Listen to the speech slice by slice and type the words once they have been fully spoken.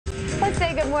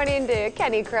say good morning to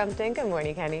Kenny Crumpton. Good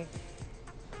morning, Kenny.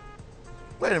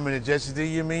 Wait a minute, Jesse D.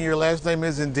 You mean your last name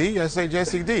isn't D? I say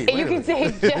Jesse D. You can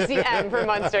say Jesse M for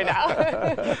Munster now.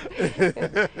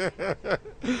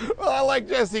 Well, I like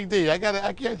Jesse D. I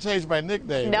can't change my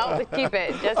nickname. No, keep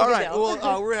it. Jesse All right. Dill.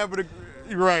 Well, we're having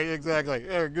a right, exactly.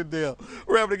 Yeah, good deal.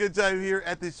 We're having a good time here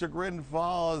at the Chagrin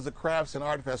Falls Crafts and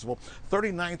Art Festival.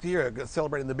 39th year,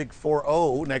 celebrating the big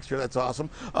 4-0 next year. That's awesome.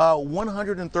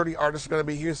 130 artists are going to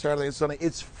be here Saturday and Sunday.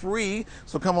 It's free,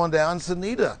 so come on down.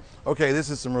 Sanita. Okay, this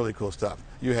is some really cool stuff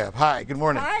you have. Hi, good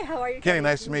morning. Hi, how are you? Kenny,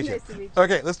 nice to meet you. Nice to meet you.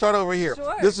 Okay, let's start over here.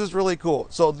 Sure. This is really cool.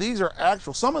 So these are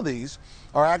actual, some of these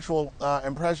are actual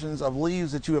impressions of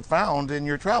leaves that you have found in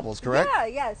your travels, correct?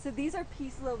 Yeah. So these are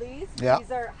peace lilies. Yeah. These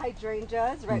are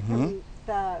hydrangeas right from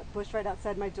the bush right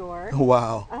outside my door.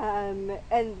 Wow.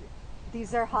 And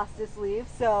these are hostas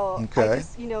leaves. So Okay. I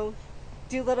just,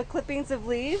 do little clippings of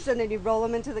leaves and then you roll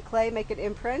them into the clay, make an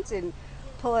imprint, and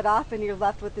pull it off, and you're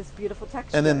left with this beautiful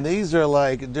texture. And then these are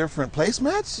like different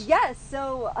placemats? Yes.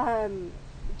 So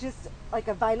just like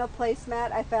a vinyl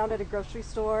placemat I found at a grocery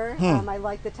store. I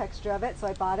like the texture of it, so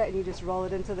I bought it, and you just roll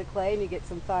it into the clay and you get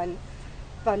some fun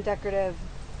decorative.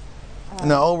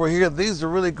 Now over here, these are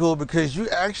really cool because you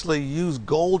actually use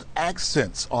gold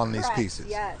accents on these Correct, pieces.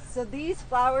 Yes. So these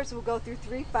flowers will go through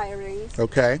 3 firings.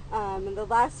 Okay. And the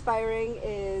last firing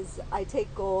is I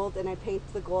take gold and I paint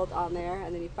the gold on there,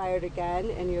 and then you fire it again,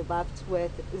 and you're left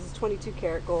with, this is 22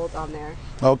 karat gold on there.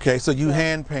 Okay, so you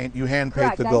hand paint the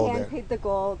gold I there. hand paint the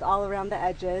gold all around the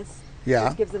edges. Yeah.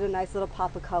 Which gives it a nice little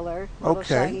pop of color, a little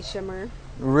Okay. shiny shimmer.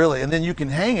 Really, and then you can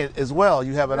hang it as well.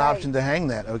 You have an Right. option to hang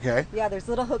that, okay? Yeah, there's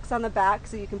little hooks on the back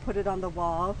so you can put it on the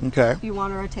wall Okay. if you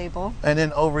want, or a table. And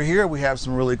then over here we have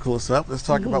some really cool stuff. Let's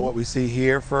talk about what we see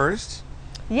here first.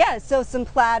 Yeah, so some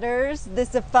platters. This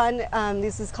is a fun,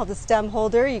 this is called a stem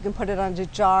holder. You can put it on a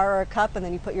jar or a cup, and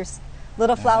then you put your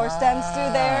little flower stems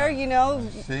through there,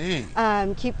 See.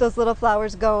 Keep those little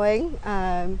flowers going.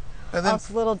 And then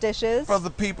Also little dishes. for the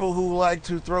people who like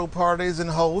to throw parties and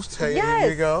host, hey, Yes.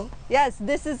 here you go. Yes,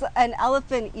 this is an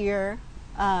elephant ear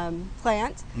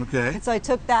plant. Okay. And so I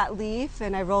took that leaf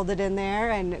and I rolled it in there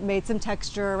and made some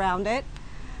texture around it.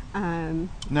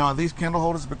 Now, are these candle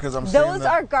holders? Because I'm seeing Those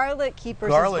are garlic keepers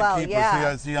garlic as well. keepers.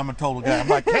 Yeah. See, I'm a total guy. I'm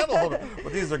like candle holder,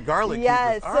 but these are garlic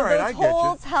Yes, keepers. so All right, those I get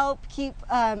holes you. help keep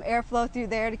airflow through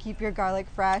there to keep your garlic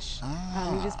fresh.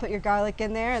 You just put your garlic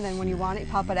in there, and then when you want it,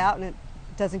 you pop it out, and it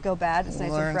doesn't go bad. It's nice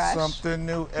Learn and fresh. something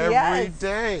new every Yes.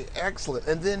 day. Excellent.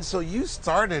 And then, so you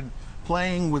started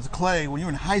playing with clay when you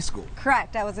were in high school.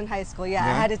 Correct. I was in high school. Yeah,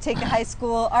 Yeah. I had to take a high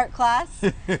school art class.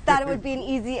 Thought it would be an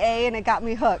easy A, and it got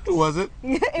me hooked. Was it?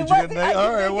 It Did you wasn't. get an A?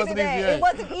 All right, it I wasn't did get an easy A. A. It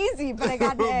wasn't easy, but I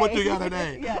got an A. But you got an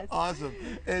A. Yes. Awesome.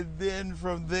 And then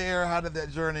from there, how did that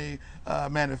journey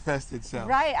manifest itself?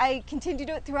 Right. I continued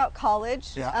it throughout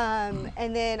college. Yeah.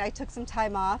 And then I took some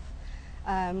time off.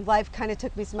 Life kind of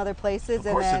took me some other places.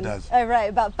 Of course and it then, does. Right.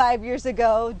 About 5 years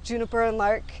ago, juniper and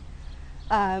lark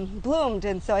bloomed,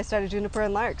 and so I started juniper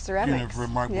and lark ceramics. Juniper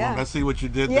and Mark Yeah. Bloom. I see what you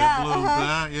did there, Yeah,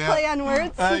 Blooms. Yeah. Play on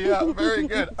words. Yeah, very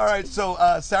good. All right, so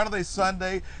Saturday,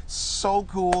 Sunday, so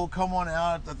cool. Come on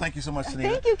out. Thank you so much, Anita.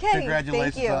 Thank you, Kenny.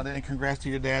 Congratulations Thank you. on it, and congrats to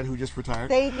your dad who just retired.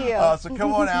 Thank you. So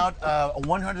come on out.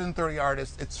 130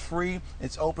 artists. It's free.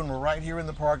 It's open. We're right here in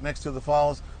the park next to the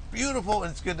falls. Beautiful,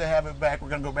 and it's good to have it back. We're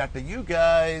going to go back to you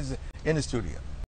guys in the studio.